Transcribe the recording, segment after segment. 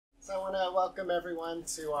So I want to welcome everyone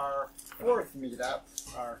to our fourth meetup,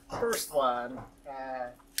 our first one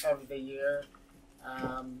of the year.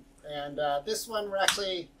 This one, we're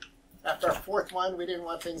actually, after our fourth one, we didn't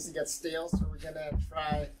want things to get stale, so we're going to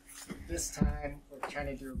try, this time, we're trying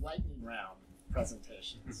to do lightning round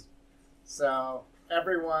presentations. So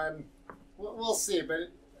everyone, we'll see,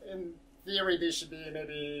 but in theory, these should be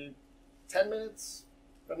maybe 10 minutes.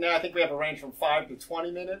 But now I think we have a range from 5 to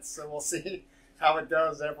 20 minutes, so we'll see how it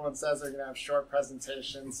goes. Everyone says they're going to have short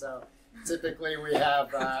presentations, so typically we have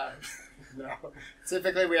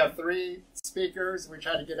typically we have 3 speakers. We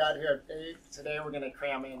try to get out here at 8. Today we're going to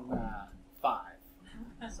cram in 5,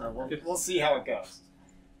 so we'll see how it goes.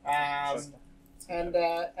 I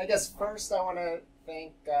guess first I want to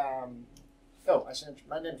thank.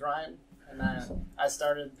 My name's Ryan, and I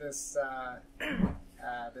started this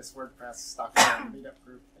this WordPress Stockholm Meetup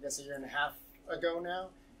group, I guess, a year and a half ago now.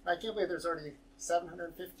 I can't believe there's already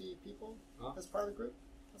 750 people as part of the group.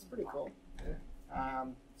 That's pretty cool. Yeah.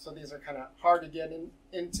 So these are kind of hard to get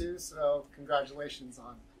into, so congratulations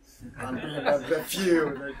on being the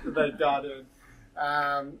few that got in.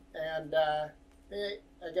 I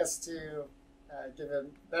guess to give a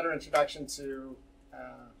better introduction to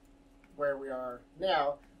where we are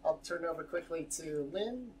now, I'll turn it over quickly to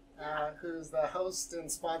Lynn, who's the host and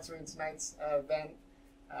sponsoring tonight's event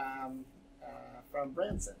from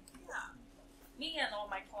Brandson. Yeah. Me and all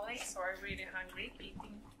my colleagues are really hungry,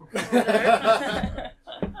 eating.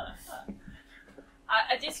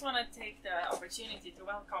 I just want to take the opportunity to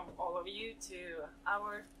welcome all of you to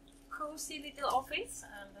our cozy little office,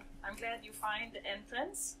 and I'm glad you find the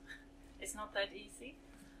entrance. It's not that easy.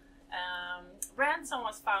 Brandson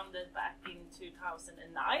was founded back in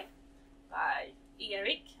 2009 by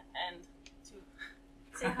Eric, and to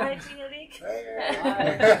say hi to Eric.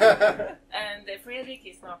 Hey. And Fredrik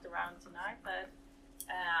is not around tonight, but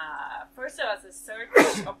first it was a search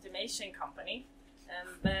optimization company, and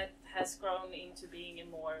that has grown into being a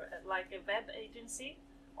more like a web agency,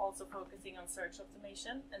 also focusing on search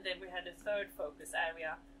optimization. And then we had a third focus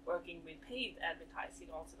area working with paid advertising,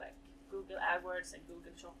 also like Google AdWords and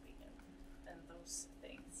Google Shopping and those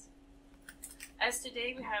things. As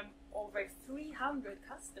today we have over 300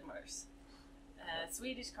 customers,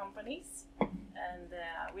 Swedish companies, and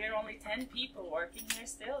we are only 10 people working here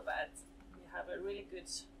still, but we have a really good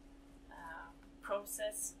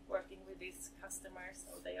process working with these customers,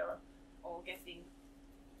 so they are all getting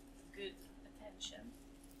good attention.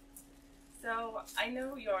 So I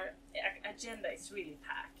know your agenda is really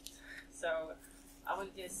packed, so I will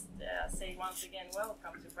just say once again,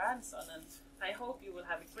 welcome to Brandson, and I hope you will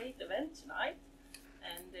have a great event tonight,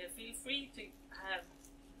 and feel free to have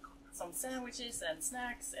some sandwiches and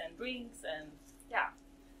snacks and drinks, and yeah,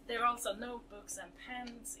 there are also notebooks and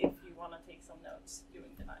pens if you want to take some notes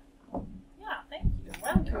during the night. Yeah, thank you.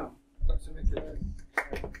 Welcome. Tack så mycket.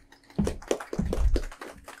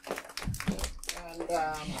 And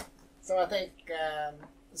so I thank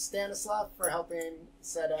Stanislav for helping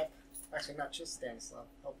set up, actually not just Stanislav,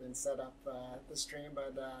 helping set up the stream,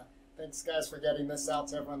 but thanks guys for getting this out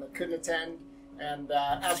to everyone that couldn't attend. And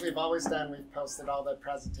as we've always done, we've posted all the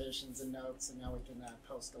presentations and notes, and now we can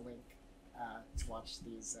post a link to watch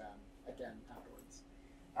these again afterwards.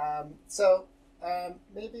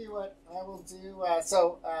 Maybe what I will do,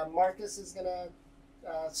 Marcus is going to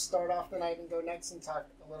start off the night and go next and talk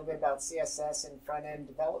a little bit about CSS and front-end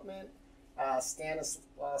development.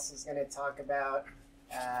 Stanislav is going to talk about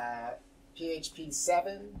PHP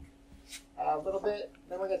 7 a little bit.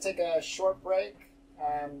 Then we're going to take a short break.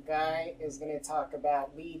 Guy is going to talk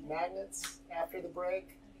about lead magnets after the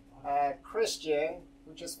break. Christian,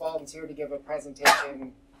 who just volunteered to give a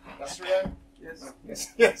presentation yesterday. Yes.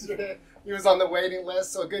 Yesterday. He was on the waiting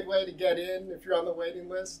list, so a good way to get in if you're on the waiting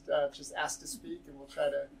list, just ask to speak and we'll try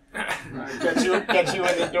to get you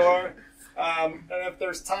in the door. And if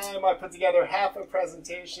there's time, I put together half a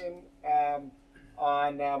presentation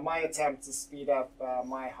on my attempt to speed up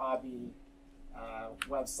my hobby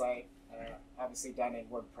website. Obviously done in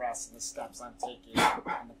WordPress, and the steps I'm taking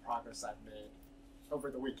and the progress I've made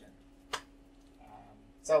over the weekend.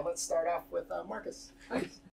 So let's start off with Marcus. Thanks.